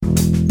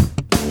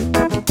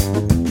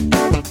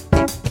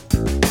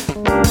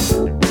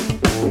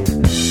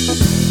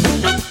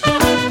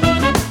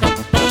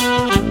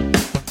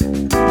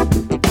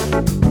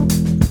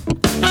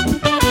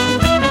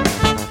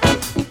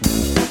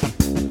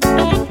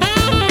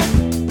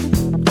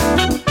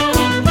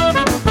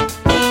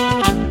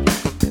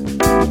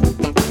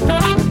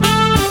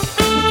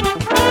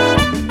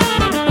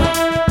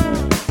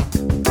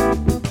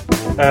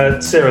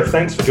Sarah,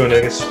 thanks for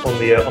joining us on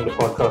the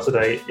podcast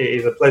today. It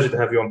is a pleasure to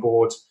have you on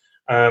board.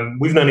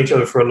 We've known each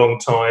other for a long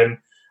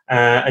time,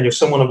 and you're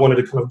someone I've wanted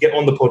to kind of get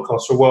on the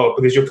podcast for a while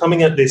because you're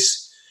coming at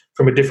this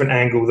from a different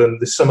angle than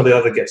some of the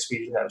other guests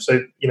we have.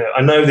 So,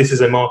 I know this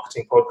is a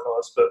marketing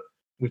podcast, but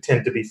we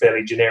tend to be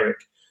fairly generic.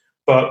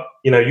 But,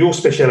 your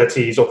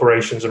speciality is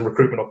operations and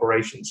recruitment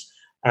operations,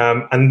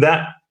 and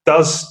that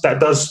does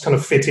kind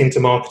of fit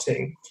into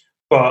marketing,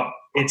 but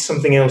it's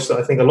something else that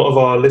I think a lot of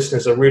our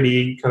listeners are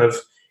really kind of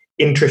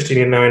interested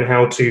in knowing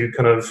how to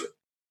kind of,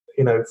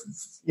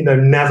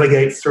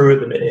 navigate through at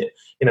the minute,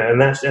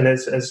 and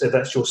as I said,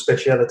 that's your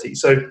speciality.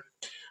 So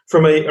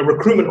from a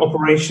recruitment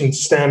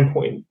operations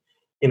standpoint,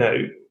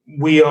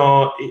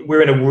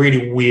 we're in a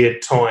really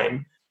weird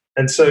time.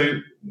 And so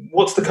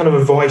what's the kind of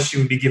advice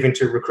you would be giving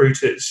to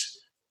recruiters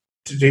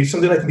to do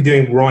something they can be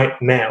doing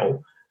right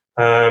now,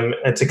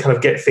 and to kind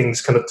of get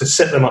things kind of to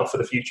set them up for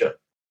the future?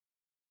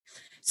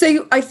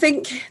 So I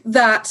think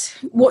that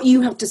what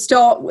you have to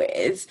start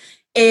with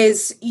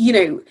is,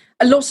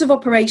 a lot of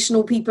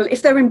operational people,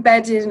 if they're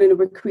embedded in a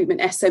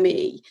recruitment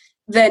SME,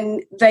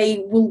 then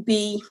they will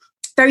be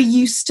very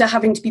used to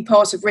having to be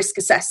part of risk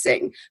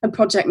assessing and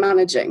project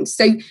managing.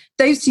 So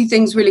those two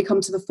things really come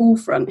to the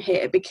forefront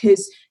here,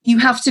 because you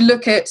have to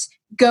look at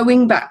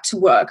going back to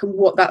work and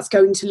what that's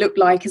going to look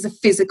like as a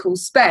physical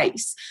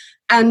space.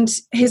 And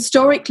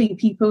historically,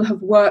 people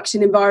have worked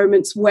in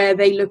environments where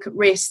they look at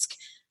risk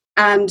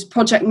and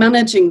project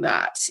managing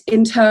that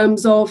in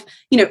terms of,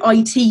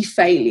 IT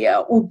failure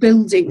or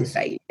building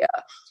failure.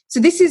 So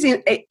this is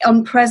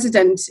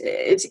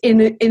unprecedented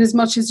in as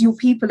much as your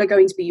people are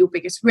going to be your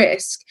biggest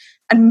risk,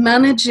 and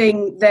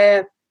managing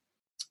their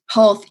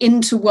path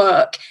into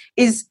work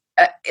is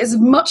as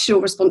much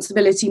your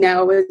responsibility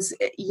now as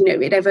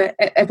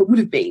it ever would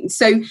have been.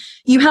 So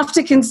you have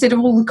to consider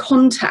all the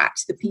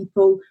contact that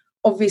people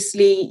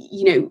obviously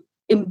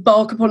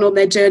embark upon on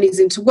their journeys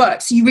into work.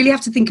 So you really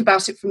have to think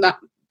about it from that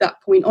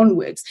point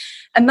onwards.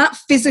 And that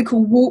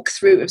physical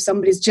walkthrough of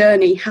somebody's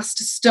journey has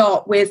to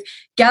start with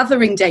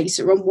gathering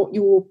data on what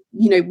your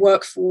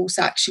workforce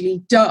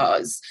actually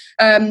does,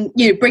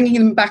 bringing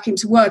them back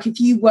into work. If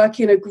you work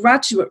in a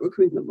graduate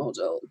recruitment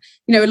model,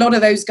 a lot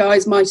of those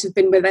guys might have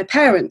been with their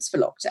parents for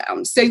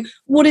lockdown. So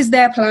what is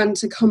their plan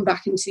to come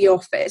back into the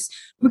office,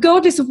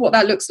 regardless of what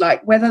that looks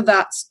like, whether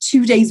that's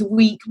 2 days a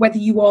week, whether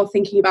you are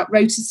thinking about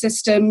rota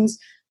systems,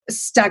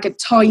 staggered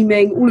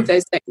timing, all of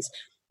those things.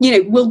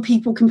 Will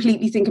people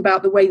completely think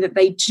about the way that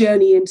they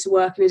journey into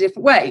work in a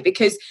different way?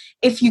 Because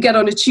if you get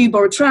on a tube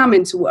or a tram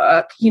into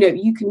work,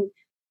 you can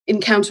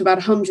encounter about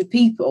 100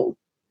 people.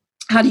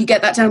 How do you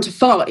get that down to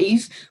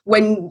 5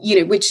 when,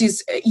 which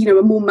is, a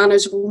more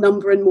manageable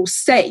number and more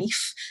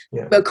safe,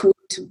 according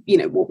to,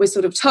 what we're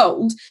sort of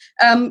told,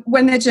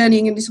 when they're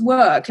journeying into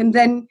work? And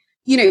then,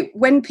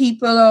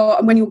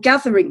 when you're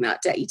gathering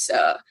that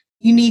data,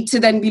 you need to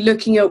then be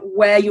looking at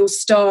where your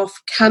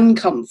staff can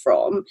come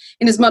from,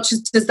 in as much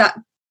as does that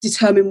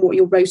determine what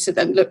your rota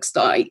then looks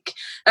like.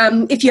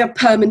 If you have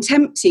perm and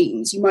temp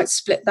teams, you might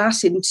split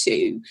that in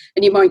two,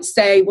 and you might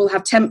say we'll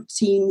have temp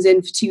teams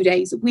in for 2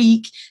 days a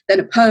week, then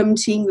a perm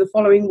team the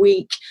following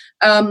week,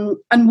 and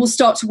we'll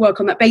start to work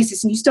on that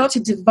basis. And you start to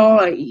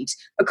divide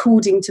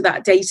according to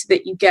that data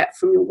that you get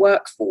from your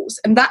workforce,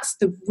 and that's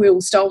the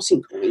real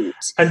starting point.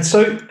 And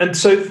so,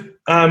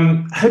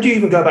 how do you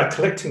even go about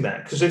collecting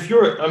that? Because if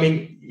you're,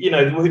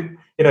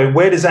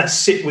 where does that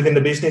sit within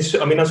the business?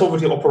 I mean, that's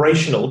obviously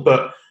operational,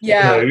 but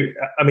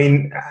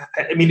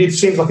it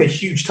seems like a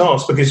huge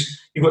task because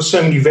you've got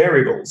so many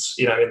variables,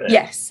 in there.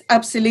 Yes,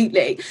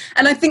 absolutely.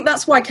 And I think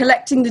that's why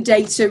collecting the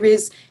data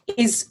is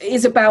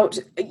about,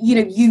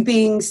 you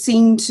being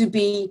seen to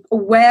be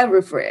aware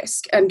of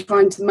risk and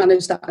trying to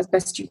manage that as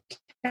best you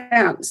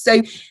can.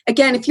 So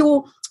again, if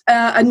you're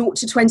a 0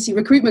 to 20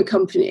 recruitment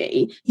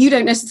company, you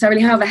don't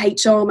necessarily have a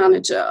HR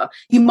manager.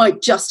 You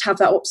might just have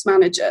that ops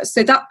manager.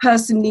 So that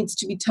person needs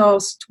to be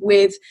tasked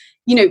with,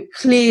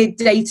 clear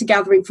data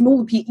gathering from all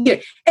the people.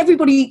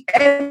 Everybody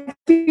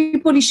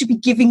should be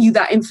giving you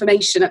that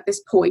information at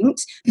this point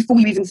before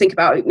you even think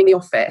about it in the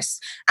office.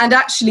 And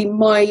actually,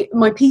 my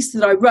piece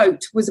that I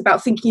wrote was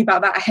about thinking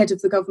about that ahead of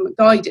the government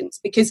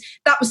guidance, because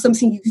that was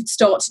something you could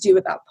start to do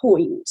at that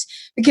point.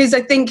 Because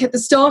I think at the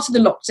start of the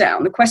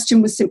lockdown, the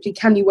question was simply,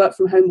 can you work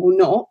from home or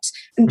not?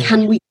 And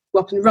can we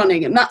go up and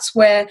running? And that's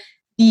where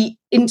the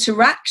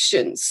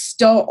interaction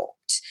stopped.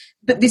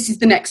 But this is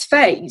the next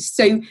phase.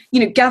 So,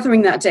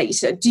 gathering that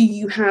data, do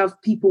you have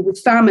people with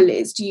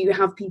families? Do you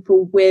have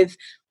people with,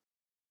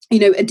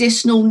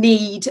 additional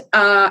need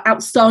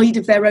outside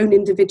of their own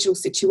individual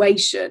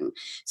situation?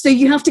 So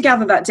you have to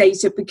gather that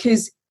data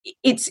because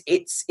it's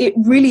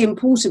really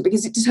important,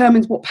 because it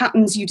determines what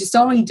patterns you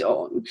decide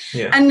on.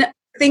 Yeah. And I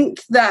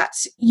think that,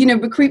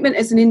 recruitment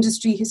as an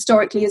industry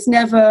historically has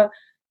never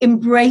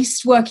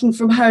embraced working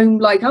from home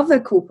like other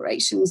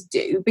corporations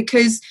do,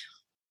 because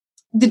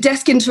the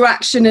desk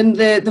interaction and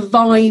the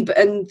vibe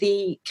and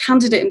the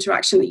candidate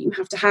interaction that you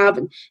have to have,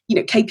 and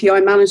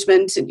KPI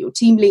management and your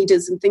team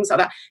leaders and things like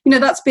that,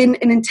 that's been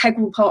an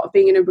integral part of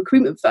being in a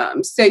recruitment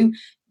firm. So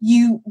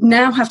you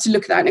now have to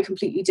look at that in a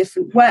completely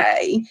different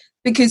way,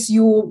 because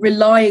you're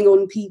relying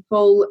on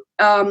people,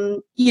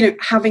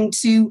 having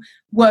to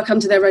work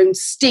under their own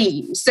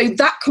steam. So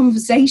that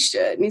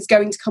conversation is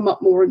going to come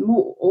up more and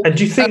more. And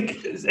do you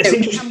think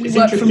can we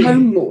work from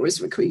home more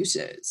as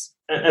recruiters?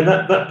 And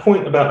that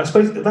point about, I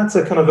suppose that's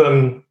a kind of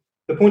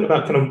the point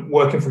about kind of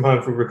working from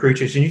home for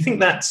recruiters. And you think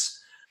that's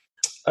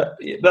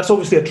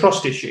obviously a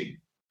trust issue.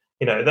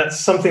 That's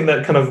something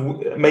that kind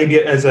of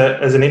maybe as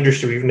an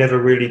industry we've never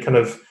really kind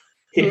of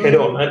hit head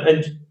on.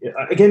 And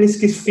again,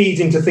 this feeds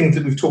into things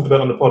that we've talked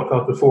about on the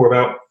podcast before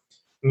about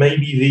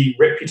maybe the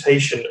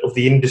reputation of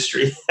the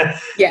industry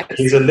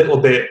is a little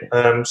bit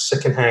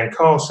secondhand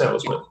car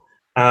salesman.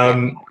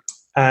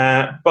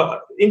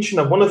 But interesting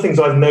enough, one of the things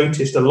I've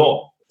noticed a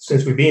lot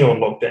since we've been on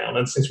lockdown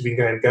and since we've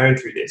been going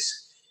through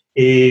this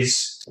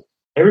is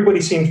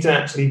everybody seems to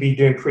actually be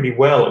doing pretty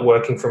well at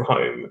working from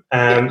home.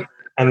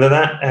 And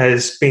that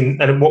has been,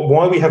 and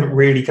why we haven't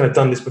really kind of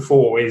done this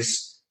before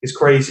is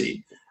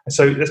crazy. And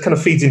so that kind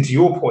of feeds into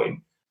your point.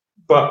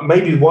 But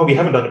maybe why we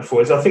haven't done it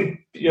before is I think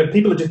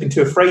people have just been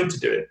too afraid to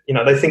do it.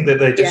 They think that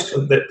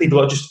that people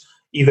are just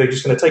either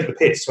just going to take the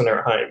piss when they're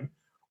at home,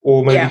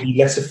 or maybe be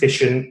less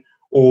efficient,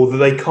 or that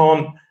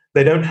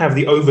they don't have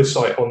the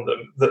oversight on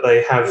them that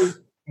they have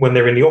when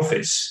they're in the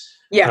office.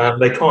 They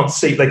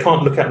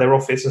can't look at their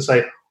office and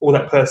say, "Oh,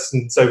 that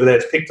person's over there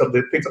has picked up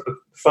the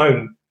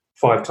phone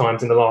 5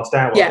 times in the last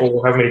hour,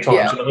 or how many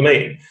times." You know what I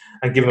mean?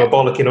 And give them a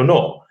bollocking or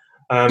not.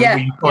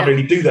 You can't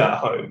really do that at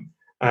home.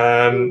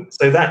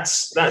 So that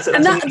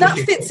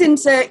fits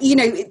into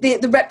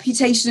the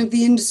reputation of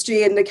the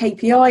industry and the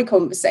KPI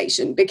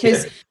conversation,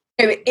 because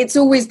it's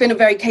always been a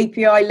very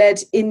KPI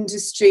led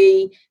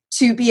industry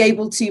to be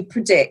able to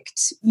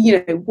predict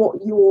what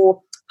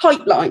your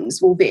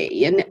pipelines will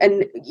be, and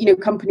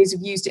companies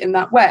have used it in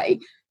that way,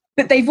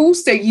 but they've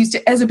also used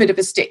it as a bit of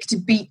a stick to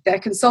beat their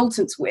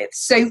consultants with.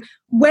 So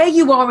where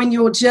you are in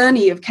your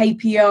journey of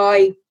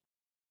KPI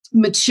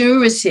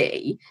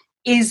maturity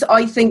is,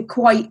 I think,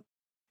 quite,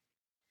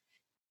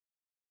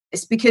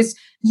 it's because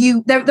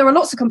there are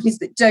lots of companies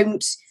that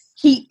don't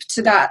keep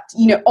to that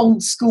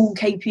old school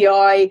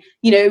KPI,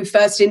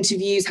 first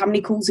interviews, how many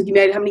calls have you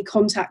made, how many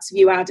contacts have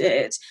you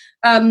added,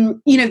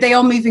 they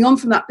are moving on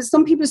from that, but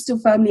some people are still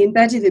firmly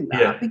embedded in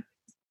that.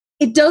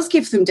 It does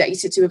give them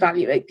data to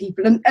evaluate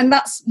people, and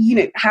that's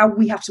how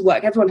we have to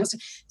work. Everyone has to.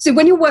 So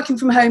when you're working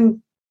from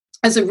home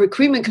as a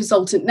recruitment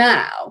consultant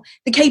now,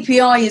 the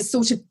KPI is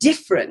sort of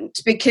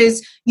different,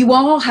 because you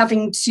are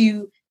having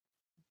to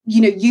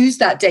use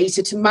that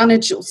data to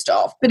manage your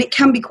staff, but it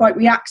can be quite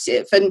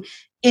reactive. And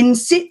in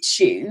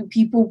situ,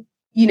 people,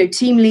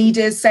 team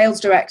leaders, sales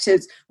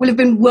directors will have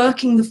been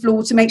working the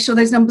floor to make sure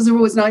those numbers are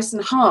always nice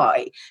and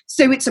high.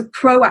 So it's a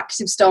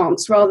proactive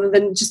stance rather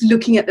than just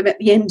looking at them at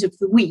the end of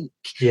the week,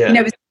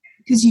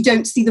 because you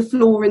don't see the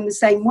floor in the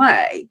same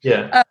way.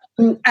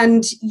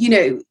 And,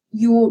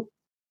 you're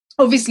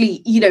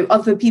obviously,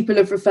 other people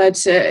have referred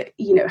to,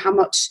 how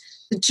much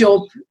the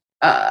job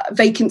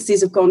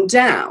vacancies have gone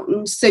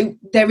down. So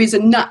there is a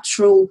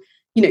natural,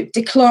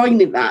 decline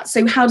in that.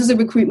 So how does a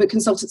recruitment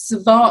consultant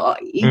survive?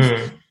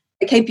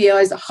 The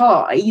KPIs are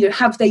high,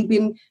 have they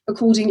been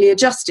accordingly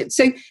adjusted?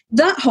 So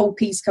that whole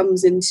piece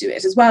comes into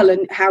it as well,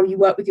 and how you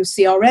work with your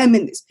CRM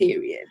in this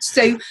period.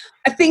 So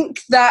I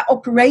think that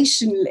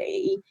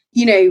operationally,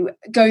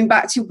 going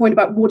back to your point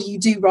about what do you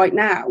do right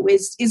now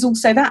is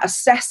also that,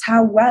 assess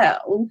how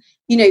well,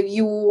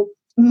 your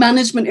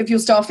management of your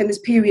staff in this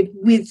period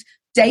with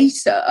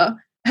data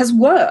has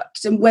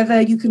worked, and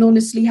whether you can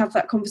honestly have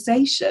that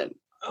conversation.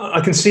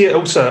 I can see it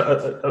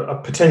also a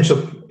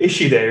potential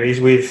issue there is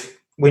with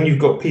when you've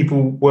got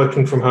people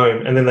working from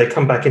home and then they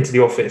come back into the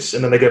office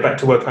and then they go back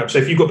to work home. So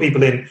if you've got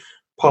people in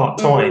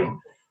part-time,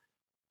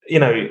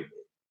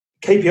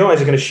 KPIs are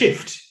going to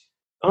shift,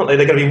 aren't they?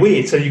 They're going to be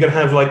weird. So you're going to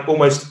have like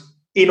almost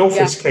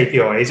in-office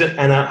KPIs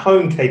and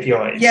at-home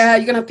KPIs. Yeah,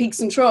 you're going to have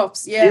peaks and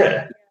troughs.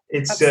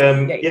 It's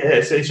I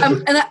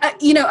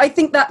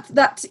think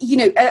that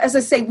as I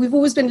say, we've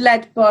always been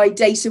led by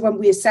data when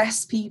we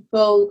assess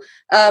people,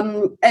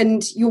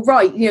 and you're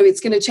right, it's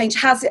going to change.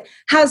 Has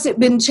it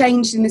been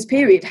changed in this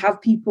period? Have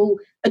people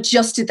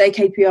adjusted their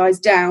KPIs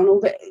down,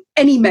 or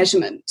any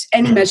measurement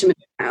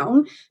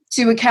down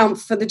to account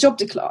for the job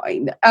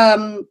decline?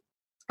 And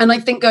I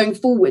think going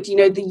forward,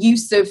 the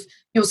use of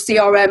your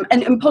CRM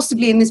and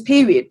possibly in this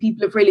period,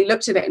 people have really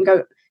looked at it and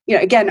go,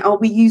 again, are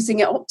we using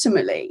it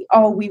optimally?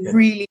 Are we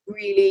really,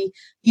 really,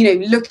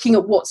 looking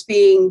at what's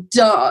being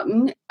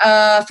done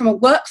from a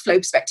workflow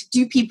perspective?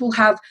 Do people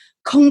have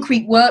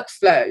concrete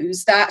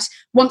workflows that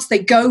once they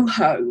go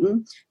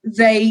home,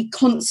 they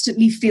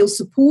constantly feel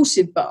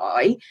supported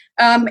by?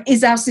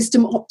 Is our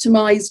system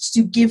optimized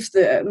to give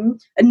them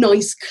a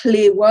nice,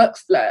 clear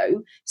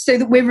workflow so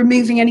that we're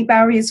removing any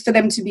barriers for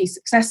them to be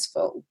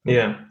successful?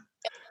 I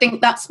think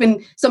that's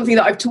been something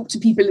that I've talked to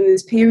people in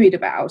this period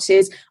about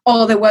is,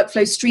 are their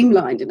workflows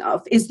streamlined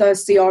enough? Is their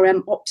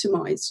CRM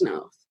optimized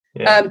enough?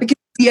 Because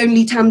it's the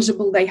only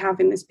tangible they have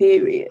in this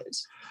period.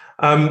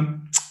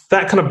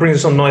 That kind of brings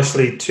us on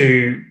nicely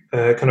to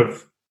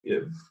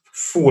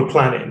forward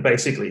planning,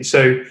 basically.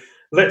 So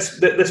let's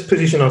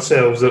position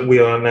ourselves that we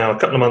are now a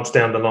couple of months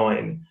down the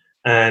line,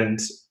 and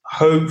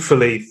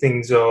hopefully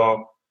things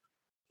are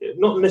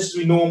not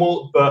necessarily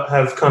normal, but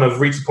have kind of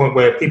reached a point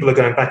where people are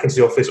going back into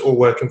the office or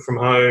working from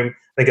home.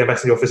 They go back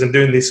to the office and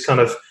doing this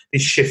kind of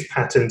these shift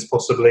patterns,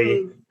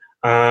 possibly.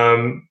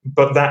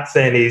 But that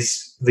then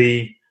is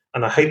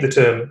and I hate the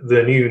term,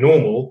 the new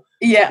normal.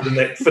 Yeah.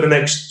 For the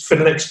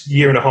next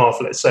year and a half,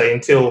 let's say,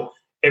 until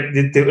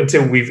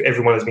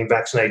everyone has been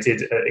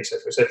vaccinated, et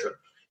cetera, et cetera.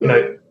 You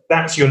know,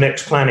 that's your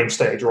next planning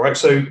stage, right?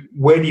 So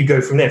where do you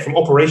go from there? From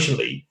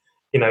operationally,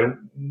 you know,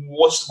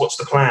 what's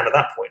the plan at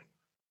that point?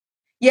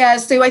 Yeah,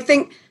 so I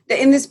think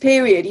that in this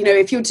period, you know,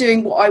 if you're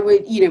doing what I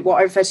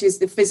refer to as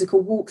the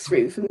physical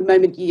walkthrough, from the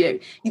moment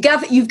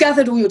you've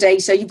gathered all your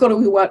data, you've got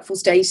all your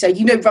workforce data,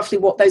 you know roughly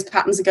what those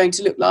patterns are going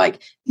to look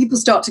like. People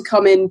start to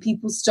come in,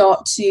 people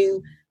start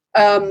to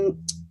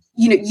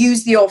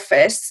use the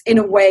office in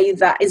a way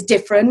that is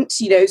different,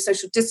 you know,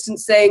 social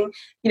distancing,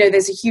 you know,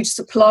 there's a huge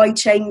supply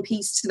chain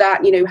piece to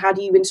that, you know, how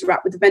do you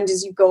interact with the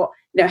vendors you've got,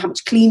 you know, how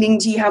much cleaning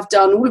do you have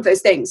done, all of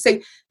those things. So,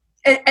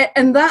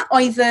 and that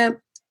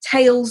either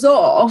tails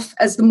off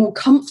as the more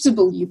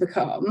comfortable you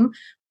become,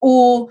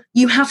 or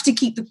you have to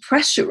keep the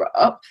pressure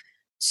up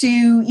to,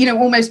 you know,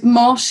 almost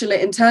marshal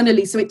it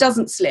internally so it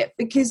doesn't slip.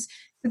 Because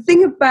the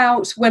thing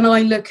about when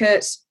I look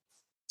at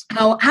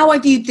how I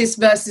viewed this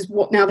versus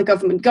what now the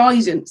government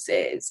guidance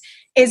is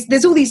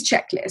there's all these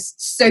checklists.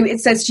 So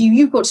it says to you,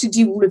 you've got to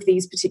do all of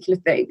these particular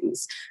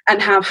things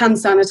and have hand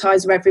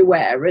sanitizer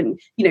everywhere and,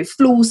 you know,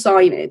 floor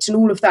signage and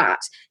all of that.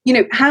 You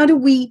know, how do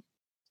we,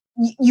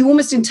 you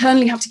almost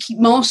internally have to keep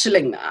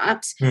marshalling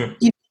that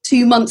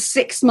 2 months,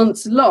 6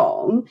 months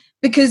long,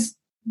 because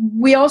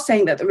we are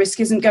saying that the risk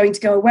isn't going to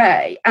go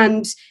away.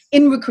 And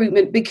in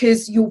recruitment,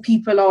 because your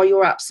people are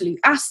your absolute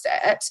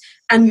asset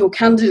and your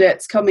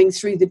candidates coming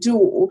through the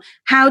door,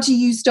 how do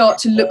you start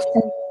to look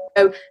for,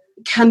 you know,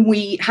 can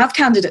we have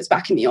candidates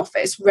back in the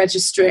office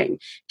registering?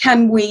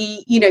 Can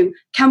we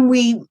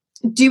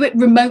do it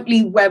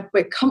remotely where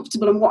we're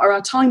comfortable, and what are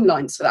our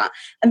timelines for that?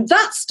 And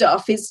that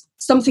stuff is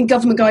something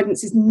government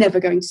guidance is never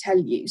going to tell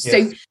you. Yes.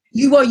 So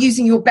you are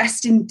using your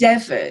best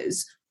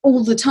endeavours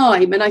all the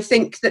time. And I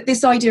think that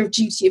this idea of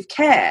duty of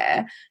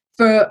care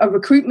for a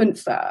recruitment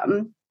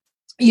firm,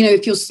 you know,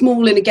 if you're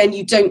small and again,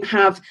 you don't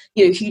have,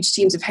 you know, huge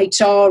teams of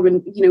HR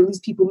and, you know, these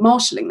people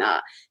marshalling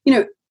that, you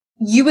know,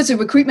 you as a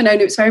recruitment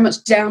owner, it's very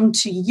much down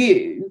to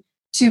you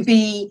to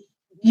be,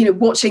 you know,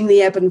 watching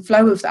the ebb and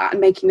flow of that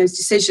and making those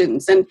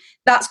decisions. And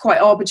that's quite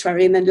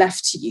arbitrary and then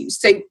left to you.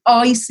 So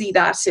I see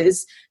that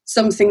as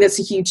something that's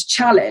a huge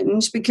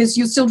challenge, because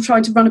you're still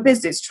trying to run a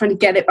business, trying to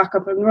get it back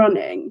up and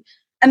running.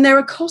 And there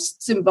are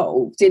costs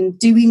involved in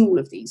doing all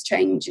of these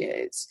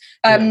changes.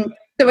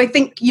 So I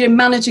think, you know,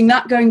 managing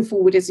that going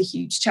forward is a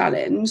huge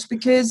challenge,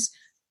 because,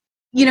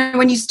 you know,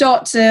 when you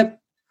start to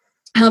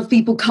have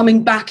people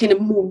coming back in a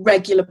more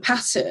regular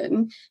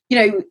pattern, you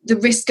know, the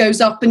risk goes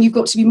up and you've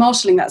got to be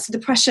marshalling that. So the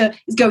pressure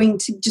is going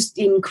to just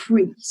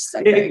increase.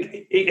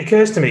 It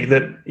occurs to me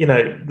that, you know,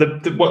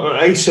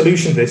 a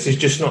solution to this is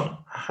just not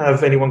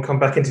have anyone come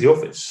back into the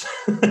office.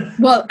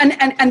 Well,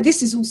 and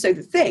this is also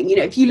the thing, you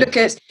know, if you look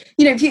at,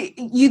 you know, if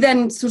you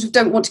then sort of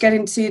don't want to get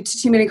into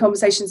too many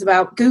conversations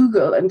about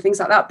Google and things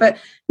like that, but,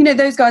 you know,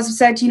 those guys have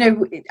said, you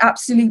know,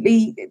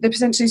 absolutely, the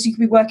potential is you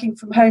could be working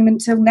from home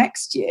until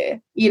next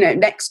year, you know,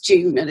 next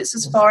June, and it's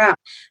as far out.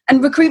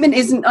 And recruitment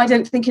isn't, I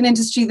don't think, an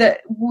industry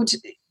that would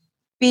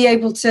be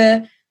able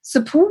to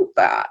support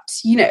that.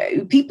 You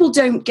know, people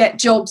don't get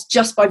jobs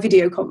just by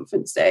video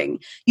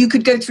conferencing. You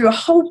could go through a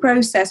whole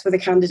process with a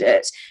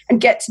candidate and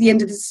get to the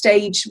end of the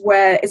stage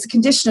where it's a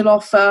conditional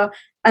offer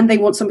and they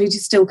want somebody to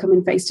still come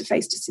in face to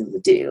face to seal the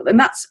deal. And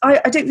that's, I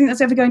don't think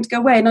that's ever going to go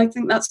away. And I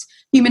think that's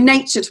human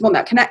nature to want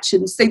that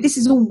connection. So this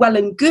is all well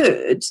and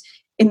good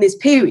in this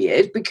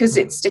period because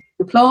it's sticking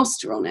a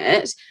plaster on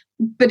it,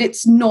 but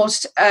it's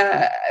not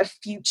a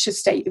future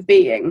state of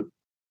being.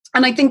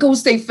 And I think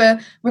also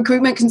for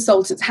recruitment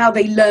consultants, how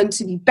they learn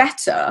to be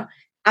better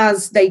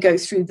as they go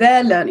through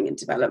their learning and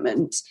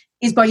development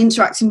is by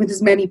interacting with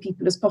as many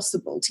people as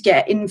possible to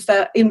get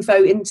info,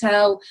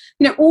 intel,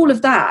 you know, all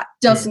of that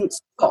doesn't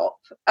stop.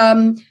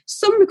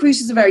 Some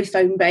recruiters are very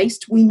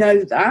phone-based, we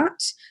know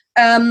that.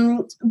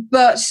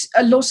 But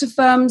a lot of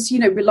firms, you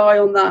know, rely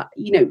on that,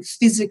 you know,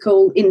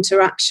 physical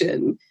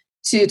interaction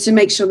to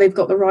make sure they've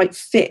got the right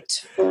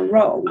fit for a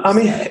role. I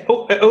mean,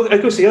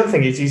 of course, the other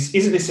thing is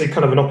isn't this a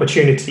kind of an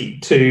opportunity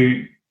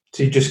to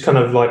just kind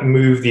of like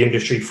move the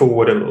industry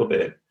forward a little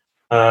bit?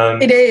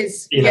 It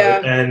is, you know,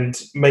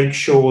 and make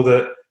sure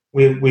that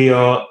we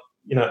are,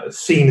 you know,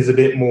 seen as a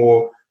bit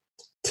more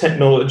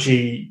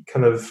technology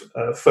kind of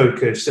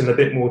focused and a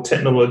bit more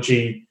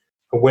technology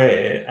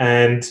aware,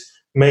 and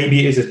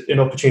maybe it is an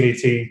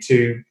opportunity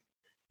to,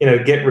 you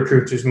know, get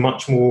recruiters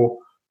much more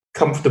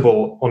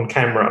comfortable on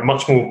camera,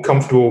 much more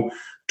comfortable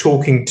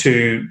talking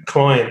to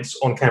clients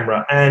on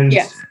camera, and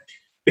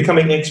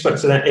becoming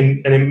experts at that,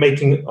 and in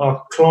making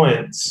our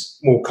clients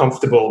more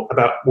comfortable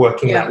about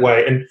working that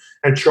way,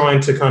 and trying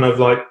to kind of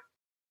like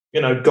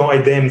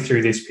guide them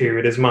through this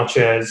period as much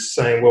as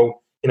saying,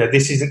 well,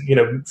 this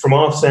isn't, from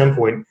our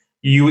standpoint,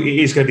 it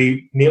is going to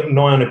be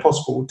nigh on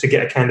impossible to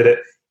get a candidate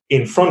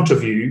in front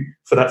of you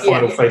for that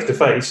final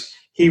face-to-face.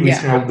 Here is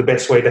how the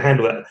best way to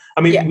handle that.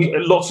 I mean,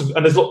 there's lots of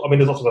other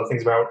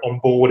things about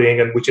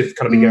onboarding and which has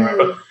kind of been going around.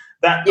 But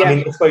that, I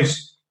mean, I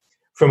suppose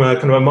from a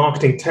kind of a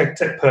marketing tech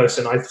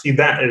person, I see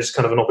that as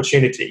kind of an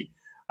opportunity.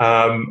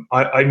 I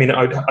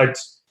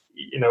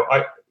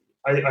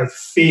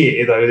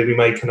fear though that we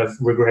may kind of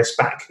regress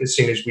back as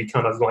soon as we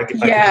kind of like get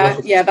back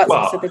into the office. That's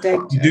also the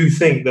danger. I do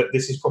think that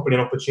this is probably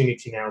an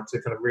opportunity now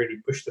to kind of really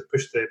push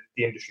the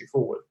industry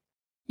forward.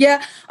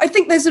 Yeah, I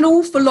think there's an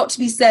awful lot to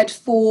be said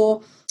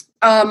for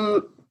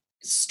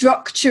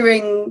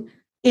structuring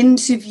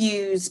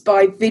interviews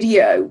by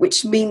video,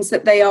 which means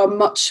that they are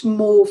much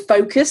more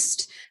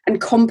focused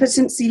and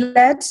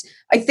competency-led.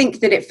 I think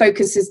that it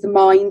focuses the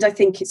mind. I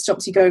think it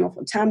stops you going off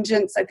on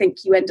tangents. I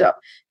think you end up,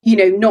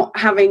 not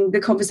having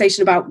the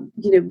conversation about,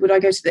 would I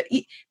go to the...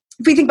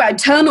 If we think about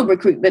internal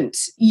recruitment,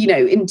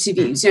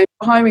 interviews,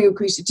 hiring a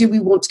recruiter, do we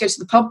want to go to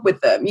the pub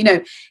with them?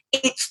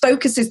 It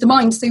focuses the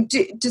mind. So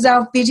does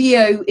our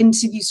video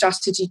interview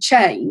strategy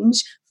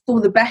change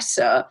for the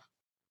better?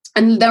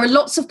 And there are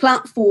lots of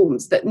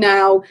platforms that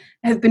now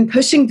have been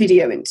pushing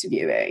video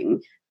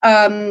interviewing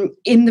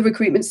in the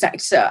recruitment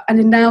sector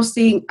and are now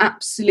seeing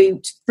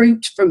absolute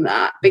fruit from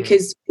that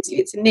because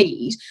it's a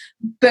need.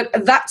 But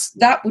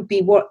that would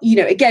be what,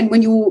 again,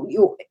 when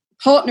you're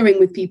partnering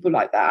with people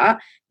like that,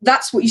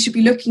 that's what you should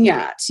be looking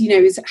at,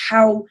 is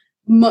how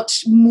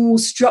much more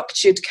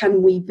structured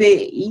can we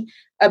be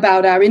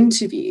about our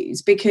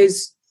interviews,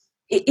 because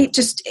it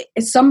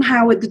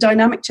somehow the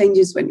dynamic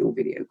changes when you're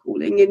video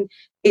calling, and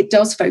it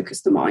does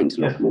focus the mind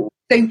a lot more.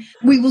 So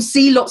we will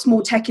see lots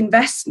more tech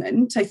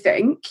investment, I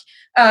think.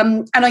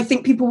 And I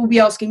think people will be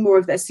asking more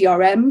of their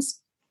CRMs,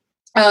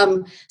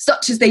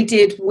 such as they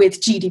did with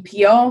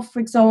GDPR, for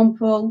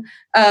example,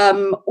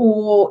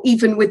 or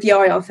even with the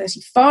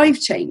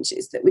IR35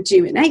 changes that were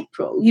due in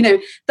April.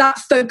 That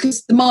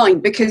focused the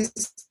mind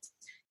because,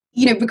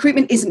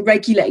 recruitment isn't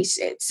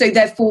regulated. So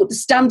therefore, the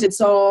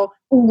standards are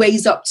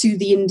always up to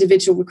the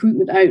individual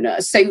recruitment owner.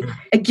 So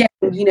again,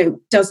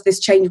 does this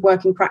change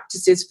working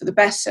practices for the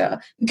better?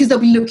 Because they'll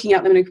be looking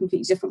at them in a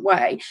completely different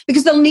way.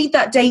 Because they'll need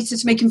that data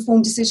to make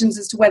informed decisions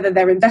as to whether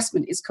their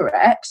investment is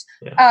correct.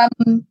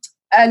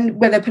 And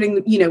where they're putting,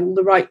 all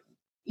the right,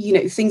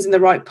 things in the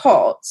right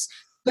pots,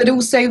 but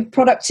also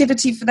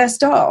productivity for their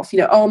staff.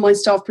 Are my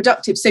staff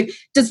productive? So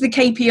does the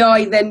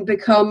KPI then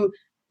become,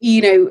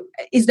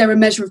 is there a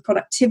measure of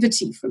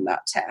productivity from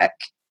that tech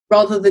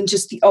rather than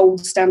just the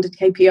old standard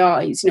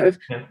KPIs, of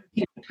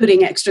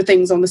putting extra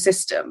things on the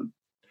system?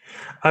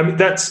 I mean,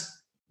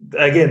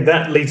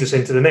 that leads us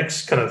into the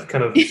next kind of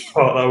part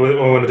that I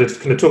wanted to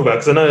kind of talk about,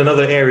 because I know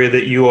another area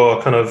that you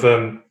are kind of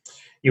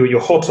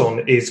you're hot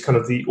on is kind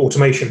of the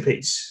automation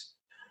piece,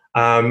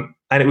 and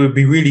it would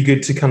be really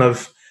good to kind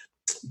of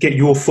get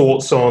your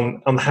thoughts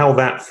on how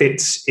that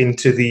fits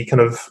into the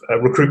kind of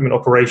recruitment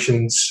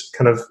operations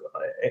kind of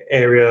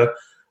area,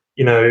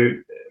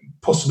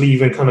 possibly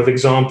even kind of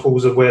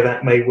examples of where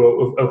that may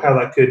work, of how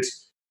that could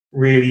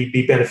really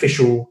be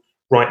beneficial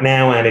right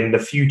now and in the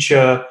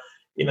future.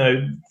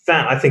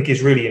 That I think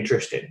is really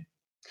interesting.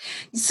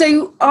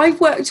 So I've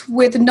worked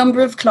with a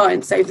number of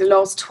clients over the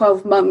last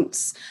 12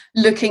 months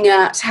looking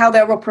at how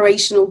their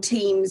operational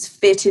teams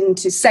fit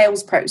into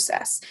sales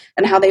process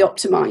and how they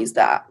optimize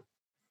that.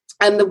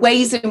 And the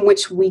ways in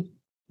which we,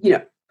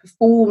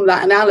 perform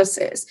that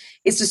analysis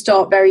is to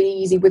start very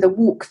easy with a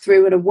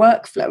walkthrough and a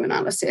workflow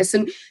analysis.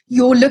 And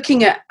you're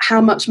looking at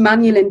how much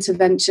manual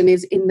intervention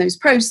is in those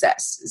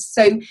processes.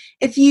 So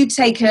if you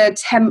take a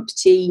temp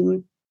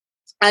team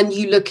and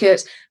you look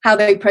at how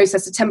they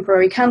process a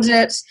temporary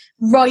candidate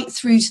right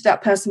through to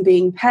that person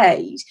being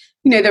paid,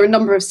 there are a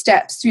number of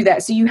steps through there.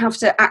 So you have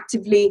to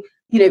actively,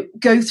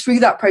 go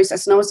through that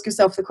process and ask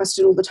yourself the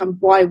question all the time,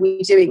 why are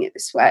we doing it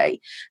this way?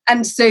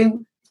 And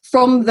so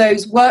from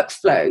those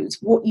workflows,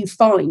 what you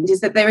find is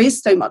that there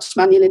is so much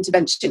manual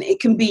intervention. It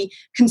can be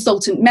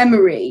consultant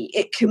memory.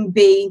 It can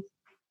be,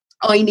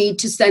 I need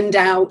to send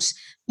out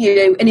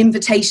an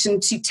invitation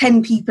to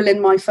 10 people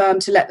in my firm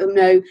to let them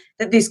know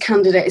that this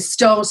candidate is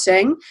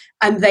starting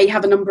and they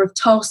have a number of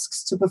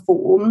tasks to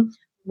perform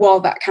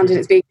while that candidate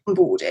is being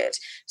onboarded.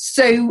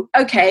 So,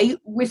 okay,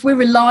 if we're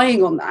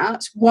relying on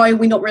that, why are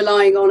we not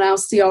relying on our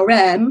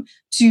CRM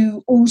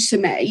to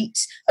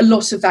automate a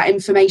lot of that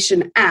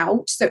information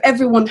out? So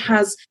everyone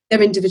has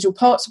their individual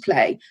part to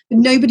play, but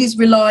nobody's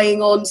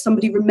relying on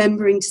somebody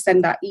remembering to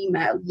send that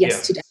email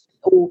yesterday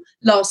or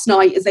last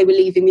night as they were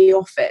leaving the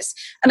office.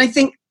 And I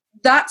think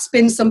that's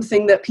been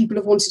something that people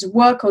have wanted to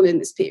work on in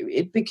this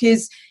period,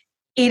 because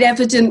it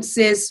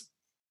evidences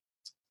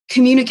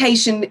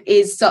communication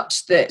is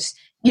such that,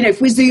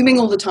 if we're Zooming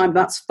all the time,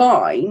 that's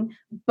fine.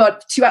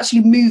 But to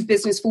actually move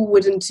business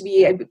forward and to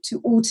be able to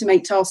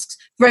automate tasks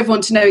for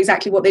everyone to know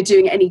exactly what they're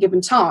doing at any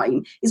given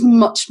time is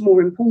much more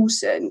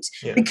important,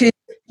 because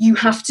you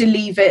have to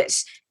leave it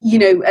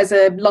as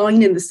a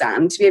line in the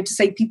sand to be able to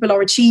say people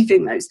are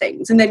achieving those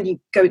things. And then you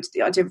go into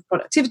the idea of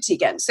productivity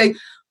again. So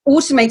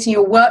automating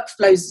your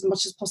workflows as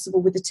much as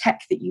possible with the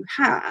tech that you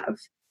have,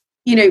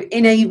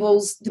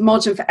 enables the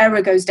margin for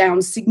error goes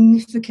down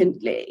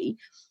significantly.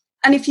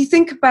 And if you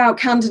think about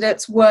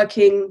candidates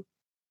working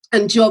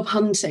and job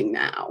hunting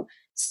now,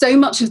 so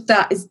much of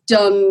that is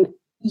done,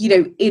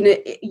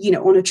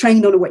 on a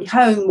train on a way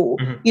home or,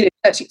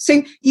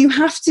 so you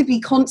have to be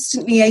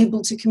constantly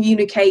able to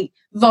communicate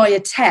via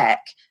tech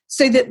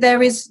so that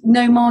there is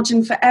no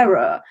margin for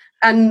error.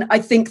 And I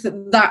think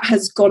that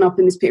has gone up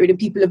in this period, and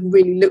people have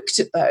really looked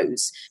at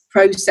those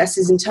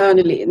processes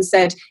internally and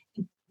said,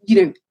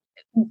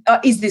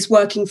 is this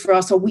working for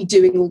us? Are we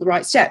doing all the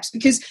right steps?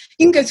 Because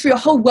you can go through a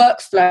whole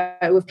workflow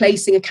of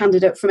placing a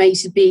candidate from A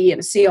to B in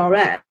a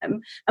CRM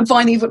and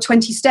finally you've got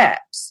 20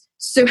 steps.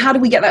 So how do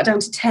we get that down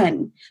to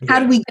 10? How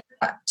do we get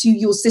that to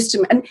your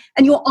system?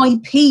 And your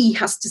IP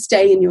has to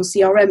stay in your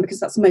CRM because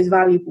that's the most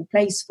valuable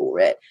place for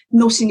it,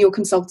 not in your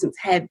consultants'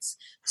 heads.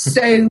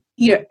 So,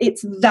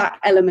 it's that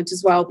element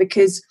as well,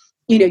 because,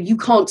 you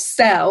can't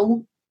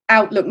sell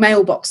Outlook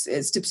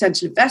mailboxes to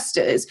potential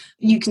investors.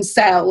 You can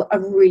sell a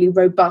really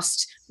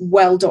robust,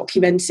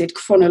 well-documented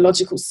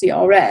chronological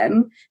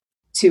CRM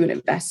to an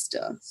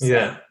investor. So.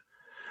 Yeah.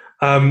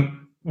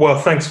 Well,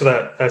 thanks for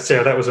that,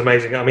 Sarah. That was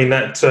amazing. I mean,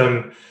 that,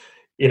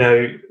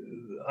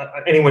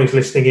 anyone who's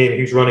listening in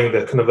who's running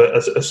the kind of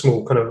a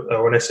small kind of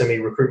or an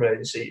SME recruitment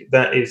agency,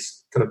 that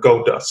is kind of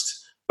gold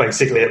dust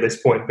basically at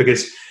this point,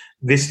 because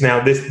this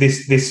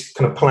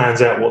kind of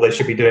plans out what they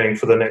should be doing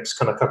for the next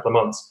kind of couple of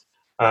months.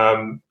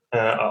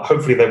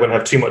 Hopefully they won't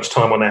have too much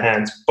time on their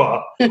hands,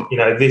 but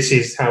this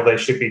is how they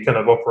should be kind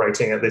of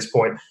operating at this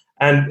point.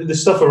 And the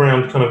stuff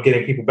around kind of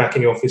getting people back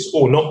in the office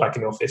or not back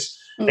in the office,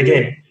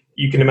 again,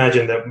 you can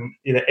imagine that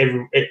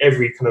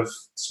every kind of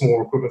small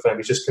recruitment firm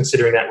is just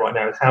considering that right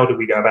now. How do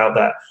we go about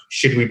that?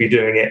 Should we be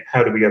doing it?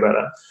 How do we go about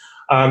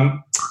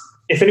that?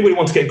 If anybody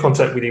wants to get in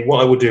contact with you,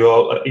 what I will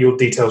do, your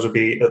details will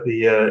be at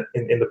the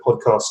in the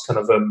podcast kind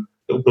of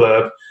little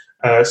blurb.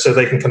 So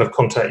they can kind of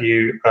contact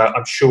you.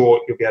 I'm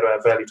sure you'll be able to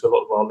add value to a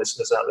lot of our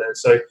listeners out there.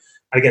 So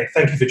again,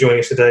 thank you for joining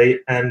us today,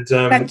 and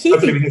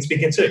hopefully we can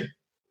speak in soon.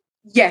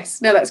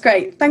 Yes, no, that's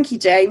great. Thank you,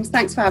 James.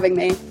 Thanks for having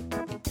me.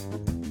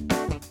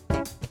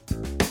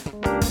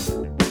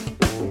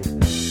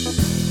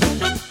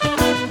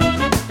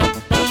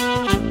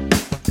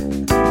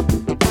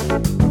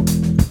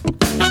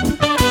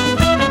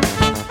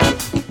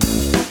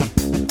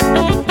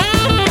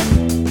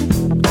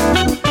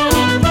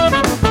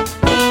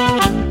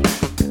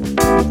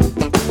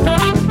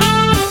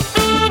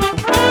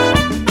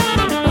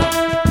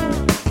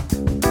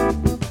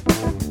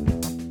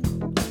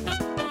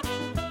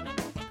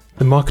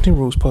 The Marketing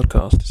Rules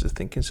podcast is a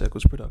Thinking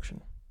Circles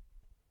production.